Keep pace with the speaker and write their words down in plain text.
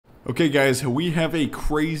Okay guys, we have a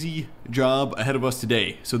crazy job ahead of us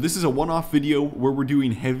today. So this is a one-off video where we're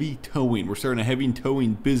doing heavy towing. We're starting a heavy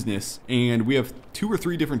towing business and we have 2 or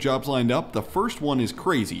 3 different jobs lined up. The first one is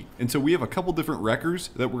crazy. And so we have a couple different wreckers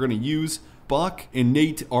that we're gonna use. Buck and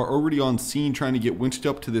Nate are already on scene trying to get winched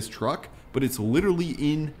up to this truck, but it's literally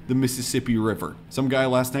in the Mississippi River. Some guy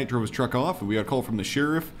last night drove his truck off and we got a call from the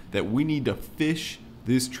sheriff that we need to fish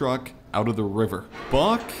this truck out of the river.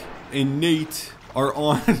 Buck and Nate are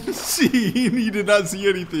on scene. He did not see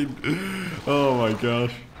anything. Oh my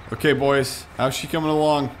gosh. Okay, boys, how's she coming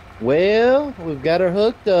along? Well, we've got her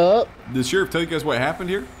hooked up. Did the sheriff tell you guys what happened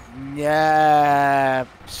here? Yeah.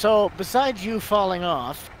 So, besides you falling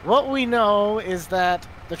off, what we know is that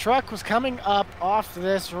the truck was coming up off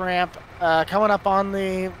this ramp, coming up on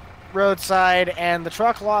the roadside, and the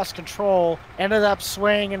truck lost control, ended up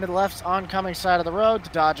swaying into the left oncoming side of the road to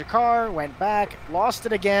dodge a car, went back, lost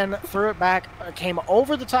it again, threw it back, came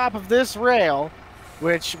over the top of this rail,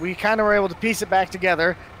 which we kind of were able to piece it back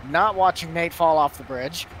together, not watching Nate fall off the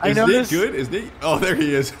bridge. Is Nate good? Is Nate? Oh, there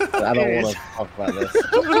he is. I don't want to talk about this. I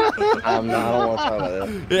don't want to talk about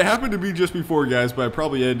this. It happened to be just before, guys, but I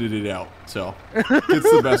probably edited it out, so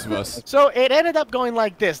it's the best of us. So it ended up going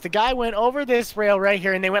like this. The guy went over this rail right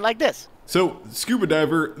here, and they went like this. So, scuba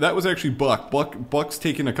diver, that was actually Buck. Buck's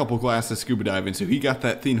taking a couple glasses scuba diving, so he got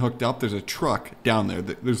that thing hooked up. There's a truck down there.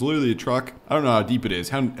 There's literally a truck. I don't know how deep it is.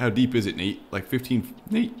 How deep is it, Nate? Like 15?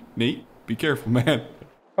 Nate? Be careful, man.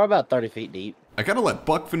 Probably about 30 feet deep. I gotta let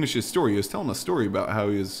Buck finish his story. He was telling a story about how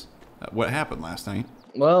he was, what happened last night.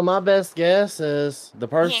 Well, my best guess is the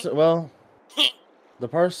person, what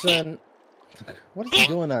are you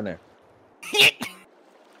doing down there?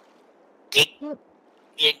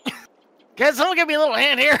 Can someone give me a little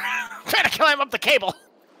hand here? I'm trying to climb up the cable.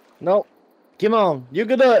 Nope. Come on, you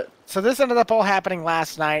can do it. So this ended up all happening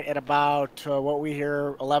last night at about, what we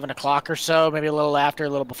hear, 11 o'clock or so, maybe a little after, a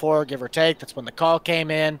little before, give or take. That's when the call came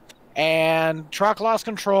in. And truck lost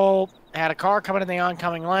control, had a car coming in the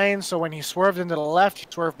oncoming lane, so when he swerved into the left, he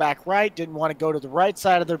swerved back right, didn't want to go to the right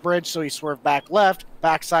side of the bridge, so he swerved back left.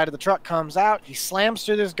 Back side of the truck comes out, he slams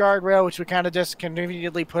through this guardrail, which we kind of just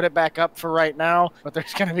conveniently put it back up for right now, but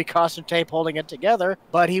there's going to be caution tape holding it together.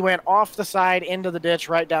 But he went off the side into the ditch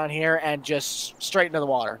right down here and just straight into the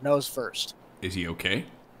water, nose first. Is he okay?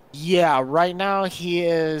 Yeah, right now he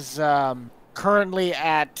is currently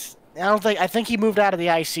at... I think he moved out of the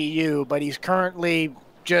ICU, but he's currently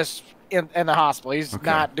just in the hospital. He's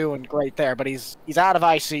not doing great there, but he's out of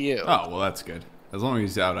ICU. Oh, well, that's good. As long as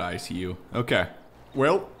he's out of ICU. Okay.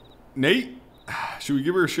 Well, Nate, should we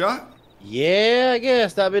give her a shot? Yeah, I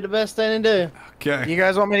guess that'd be the best thing to do. Okay. You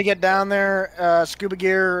guys want me to get down there, scuba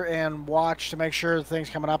gear, and watch to make sure the thing's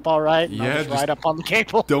coming up all right? Yeah, just ride up on the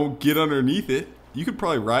cable. Don't get underneath it. You could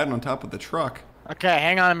probably ride on top of the truck. Okay,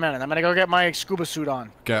 hang on a minute. I'm gonna go get my scuba suit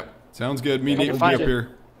on. Okay. Sounds good. Me and Nate will be up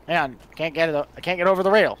here. Man, I can't get over the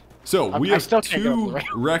rail. So we have 2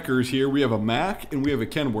 wreckers here. We have a Mac and we have a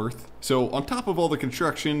Kenworth. So on top of all the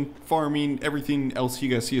construction, farming, everything else you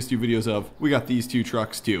guys see us do videos of, we got these 2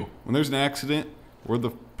 trucks too. When there's an accident, we're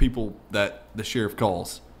the people that the sheriff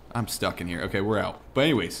calls. I'm stuck in here. Okay, we're out. But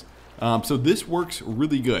anyways, so this works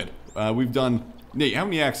really good. We've done, Nate, how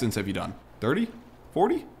many accidents have you done? 30?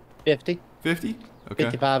 40? 50. 50? Okay.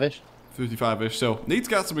 55-ish. 55-ish. So Nate's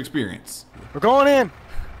got some experience. We're going in.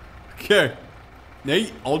 Okay.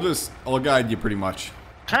 Nate, I'll guide you pretty much.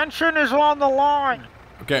 Tension is on the line.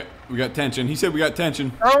 Okay, we got tension. He said we got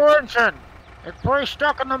tension. No winching. It's pretty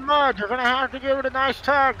stuck in the mud. You're gonna have to give it a nice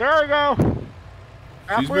tug. There we go.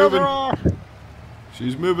 She's moving.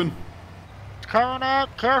 She's moving. It's coming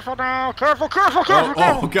up. Careful now. Careful, careful, careful,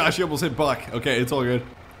 careful. Oh gosh, you almost hit Buck. Okay, it's all good.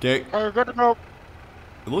 Okay. Oh, you're good to go.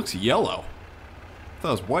 It looks yellow. I thought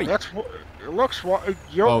it was white. It looks white.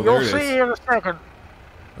 You'll see in a second.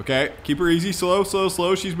 Okay, keep her easy, slow, slow,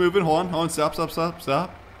 slow. She's moving. Hold on, stop, stop, stop,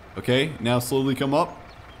 stop. Okay, now slowly come up.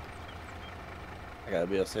 I gotta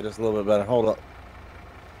be able to see this a little bit better. Hold up.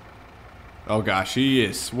 Oh gosh, she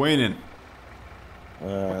is swinging.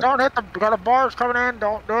 Don't hit the bars coming in.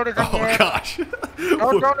 Don't do anything yet. Gosh.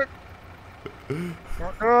 Don't do it.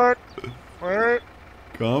 Wait.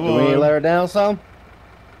 Come Do on. we let her down some?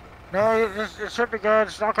 No, it should be good.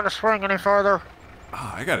 It's not gonna swing any further.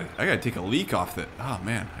 Oh, I gotta take a leak off that. Oh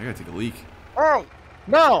man, I gotta take a leak. Oh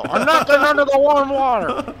no! I'm not getting under the warm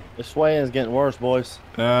water. The swaying is getting worse, boys.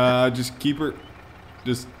 Just keep her.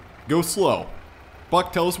 Just go slow.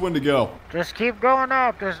 Buck, tell us when to go. Just keep going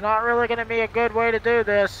up. There's not really gonna be a good way to do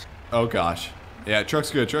this. Oh gosh. Yeah,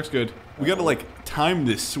 truck's good. Truck's good. We gotta like time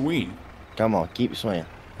this swing. Come on, keep swinging.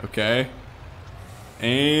 Okay.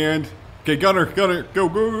 And okay, Gunner, go, go, go,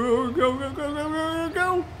 go, go, go, go, go,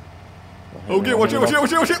 go. Okay, watch out, watch out,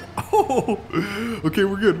 watch out, watch out. Oh, okay,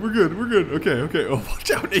 we're good, we're good, we're good. Okay, okay. Oh,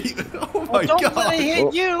 watch out, Nate. Oh my don't God. let it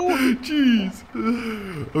hit you.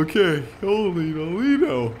 Jeez. Okay, holy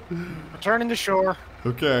Nolito. Returning to shore.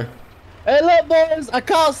 Okay. Hey, look, boys, I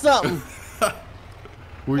caught something.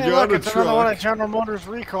 We Hey, got look, a it's another one of truck. General Motors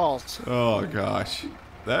recalls. Oh gosh,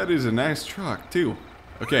 that is a nice truck too.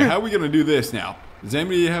 Okay, how are we gonna do this now? Does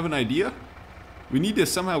anybody have an idea? We need to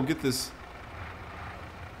somehow get this.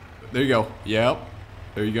 There you go. Yep.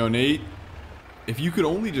 There you go, Nate. If you could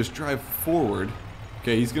only just drive forward.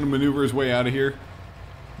 Okay, he's gonna maneuver his way out of here.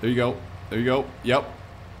 There you go. There you go. Yep.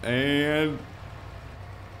 And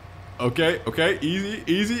okay, okay, easy,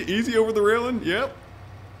 easy, easy over the railing. Yep.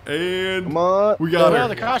 And Come on. we got Well,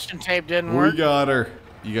 her. the caution tape didn't work. We got her.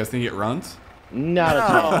 You guys think it runs? Not a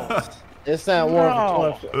chance. It's not No.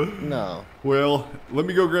 one for No. Well, let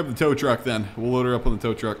me go grab the tow truck then. We'll load her up on the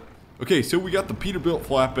tow truck. Okay, so we got the Peterbilt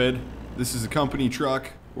flatbed. This is a company truck.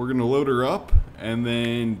 We're gonna load her up and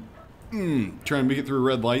then try and make it through a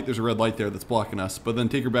red light. There's a red light there that's blocking us, but then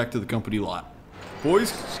take her back to the company lot.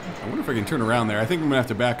 Boys, I wonder if I can turn around there. I think I'm gonna have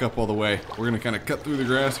to back up all the way. We're gonna kind of cut through the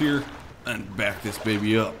grass here and back this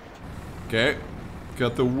baby up. Okay,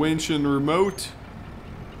 got the winch and remote.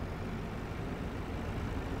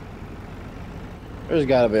 There's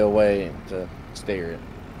got to be a way to steer it.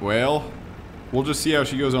 Well, we'll just see how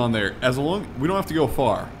she goes on there. As long we don't have to go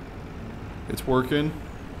far. It's working.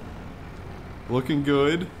 Looking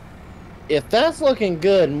good. If that's looking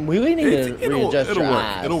good, we need to readjust it'll your work.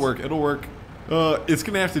 eyes. It'll work. It'll work. It's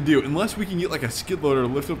gonna have to do unless we can get like a skid loader to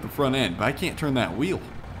lift up the front end. But I can't turn that wheel.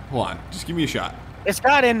 Hold on. Just give me a shot. It's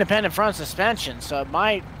got independent front suspension, so it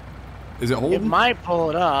might Is it holding? pull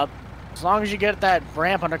it up. As long as you get that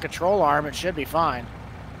ramp under control arm, it should be fine.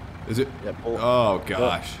 Is it? Yeah, Oh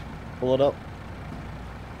gosh. Pull it up.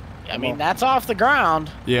 I mean, that's off the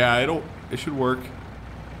ground. Yeah, it should work.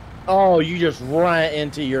 Oh, you just ran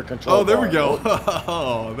into your control. Oh, there we bar. go.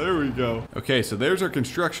 Oh, there we go. Okay, so there's our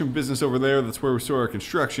construction business over there. That's where we store our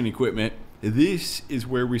construction equipment. This is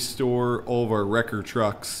where we store all of our wrecker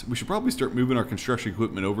trucks. We should probably start moving our construction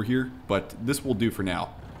equipment over here, but this will do for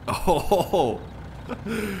now. Oh,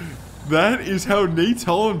 that is how Nate's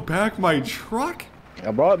hauling back my truck?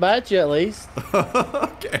 I brought it back to you at least.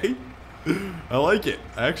 Okay. I like it.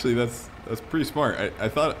 Actually, that's pretty smart. I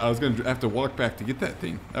thought I was going to have to walk back to get that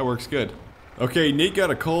thing. That works good. Okay, Nate got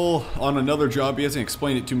a call on another job. He hasn't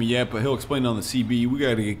explained it to me yet, but he'll explain it on the CB. We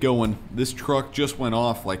got to get going. This truck just went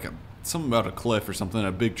off like something about a cliff or something,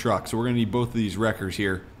 a big truck. So we're going to need both of these wreckers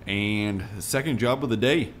here. And the second job of the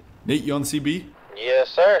day. Nate, you on the CB? Yes,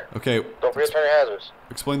 sir. Okay. Don't forget to turn your hazards.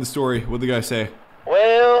 Explain the story. What'd the guy say?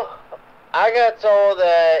 Well, I got told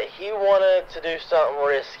that he wanted to do something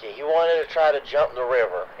risky. He wanted to try to jump the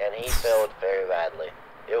river, and he failed very badly.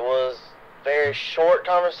 It was a very short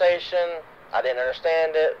conversation. I didn't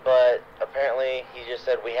understand it, but apparently he just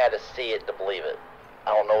said we had to see it to believe it. I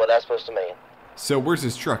don't know what that's supposed to mean. So where's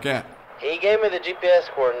his truck at? He gave me the GPS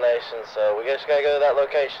coordination, so we just gotta go to that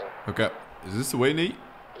location. Okay. Is this the way, Nate?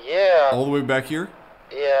 Yeah. All the way back here?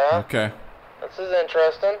 Yeah. Okay. This is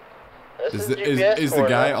interesting. This is GPS Is the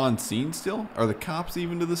guy coordinates. on scene still? Are the cops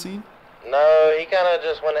even to the scene? No, he kind of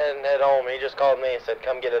just went ahead and head home. He just called me and said,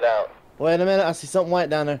 come get it out. Wait a minute, I see something white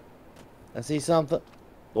down there. I see something.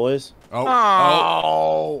 Boys. Oh.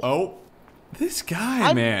 Oh. Oh. This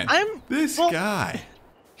guy, man. This well, guy.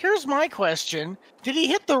 Here's my question. Did he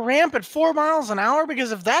hit the ramp at 4 miles an hour?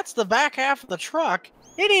 Because if that's the back half of the truck,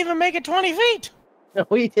 he didn't even make it 20 feet. No,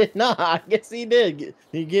 he did not. I guess he did.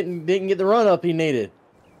 He didn't get the run up he needed.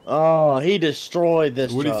 Oh, he destroyed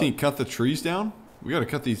this What do you truck. think? Cut the trees down? We gotta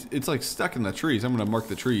cut these. It's like stuck in the trees. I'm gonna mark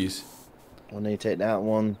the trees. We'll need to take that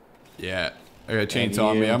one. Yeah. I got a chainsaw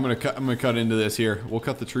on me. I'm gonna cut into this here. We'll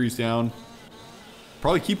cut the trees down.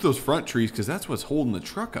 Probably keep those front trees because that's what's holding the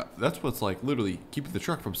truck up. That's what's like literally keeping the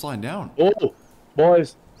truck from sliding down. Oh,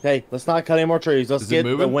 boys. Hey, let's not cut any more trees. Let's Is it get the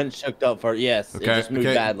moving? winch hooked up first. Yes, Okay. it just moved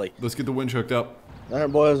badly. Let's get the winch hooked up. All right,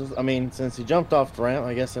 boys. I mean, since he jumped off the ramp,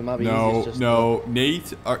 I guess it might be No, easiest no,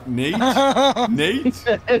 Nate, Nate, Nate.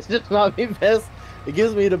 It's just not me best. It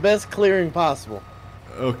gives me the best clearing possible.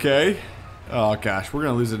 Okay. Oh gosh, we're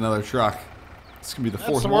gonna lose another truck. It's gonna be the That's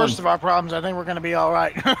fourth the one. worst of our problems. I think we're going to be all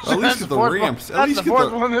right. At least get the ramps. At That's least the get fourth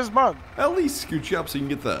the. one this month. At least scoot you up so you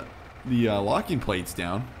can get the locking plates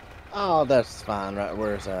down. Oh, that's fine. Right,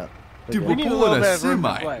 where is that? Dude, Okay. we're need a pulling little a bit of room to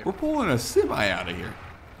semi. play. We're pulling a semi out of here.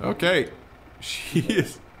 Okay. She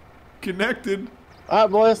is connected. All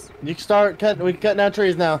right, boys. You can start cutting. We can cut down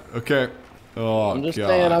trees now. Okay. Oh, I'm just gosh.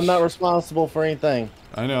 saying, I'm not responsible for anything.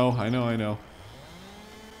 I know, I know, I know.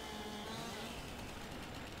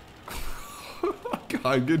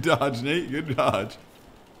 God, good dodge, Nate. Good dodge.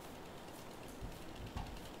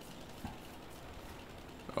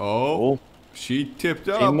 Oh, she tipped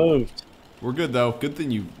up. She moved. We're good, though. Good thing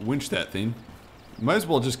you winched that thing. Might as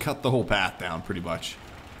well just cut the whole path down, pretty much.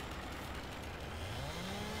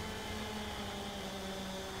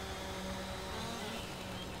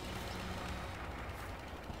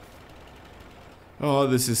 Oh,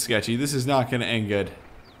 this is sketchy. This is not going to end good.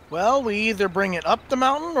 Well, we either bring it up the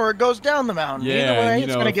mountain or it goes down the mountain. Yeah, Either way, you it's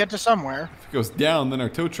know, going to get to somewhere. If it goes down, then our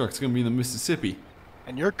tow truck's going to be in the Mississippi.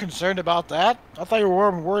 And you're concerned about that? I thought you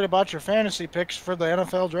were worried about your fantasy picks for the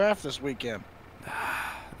NFL draft this weekend.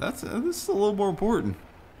 This is a little more important.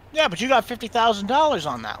 Yeah, but you got $50,000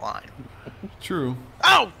 on that line. True.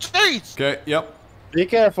 Oh, jeez! Okay, yep. Be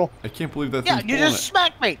careful. I can't believe that Yeah, thing's you pulling just it.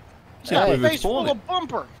 smacked me. Can't believe it's Face full pulling it. of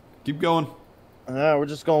bumper. Keep going. All right, we're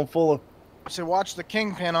just going full of. I said, watch the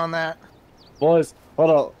kingpin on that. Boys,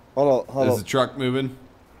 hold on. Is the truck moving?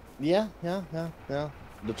 Yeah.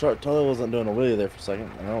 The truck totally wasn't doing a wheelie there for a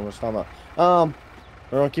second. I don't know what we're talking about.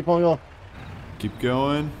 We're gonna keep on going. Keep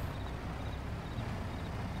going.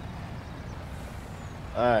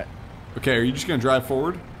 All right. Okay, are you just going to drive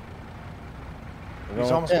forward? We're He's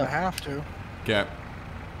going almost going to 10. have to. Okay.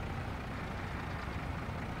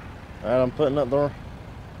 All right, I'm putting up the.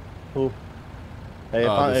 Ooh. Hey,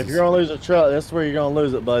 Oh, if you're gonna lose a truck, that's where you're gonna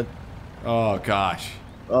lose it, bud. Oh, gosh.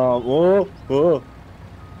 Whoa.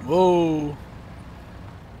 Whoa.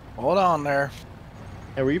 Hold on there.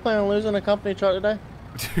 Hey, were you planning on losing a company truck today?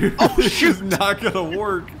 Dude, this is not going to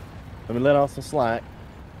work. Let me let off some slack.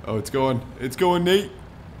 Oh, it's going. It's going, Nate.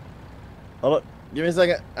 Hold up. Give me a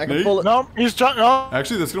second. I can Nate? pull it. No, he's trying. No.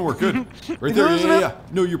 Actually, that's going to work good. Right You're there. losing Yeah, it? yeah.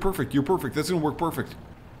 No, you're perfect. You're perfect. That's going to work perfect.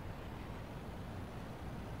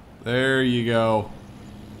 There you go.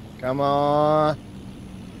 Come on.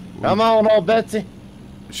 Come on, old Betsy.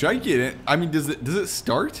 Should I get it? I mean, does it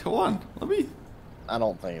start? Hold on. Let me. I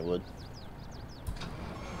don't think it would.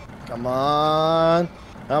 Come on.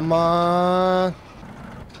 Come on.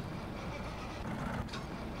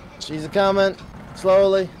 She's coming.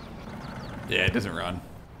 Slowly. Yeah, it doesn't run.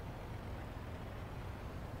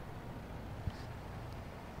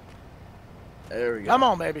 There we go. Come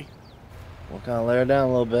on, baby. We'll kind of lay her down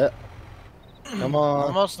a little bit. Come on.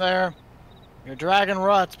 Almost there. You're dragging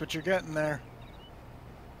ruts, but you're getting there.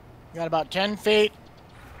 You got about 10 feet.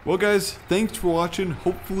 Well, guys, thanks for watching.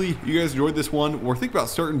 Hopefully, you guys enjoyed this one. We're thinking about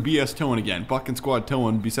starting BS towing again. Buck and Squad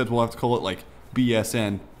towing. Besides, we'll have to call it like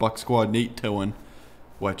BSN. Buck Squad Nate towing.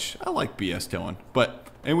 Which, I like BS towing. But,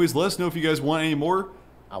 anyways, let us know if you guys want any more.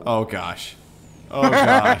 Oh, gosh. Oh,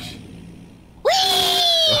 gosh.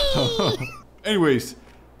 Anyways,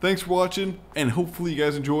 thanks for watching. And hopefully you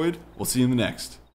guys enjoyed. We'll see you in the next.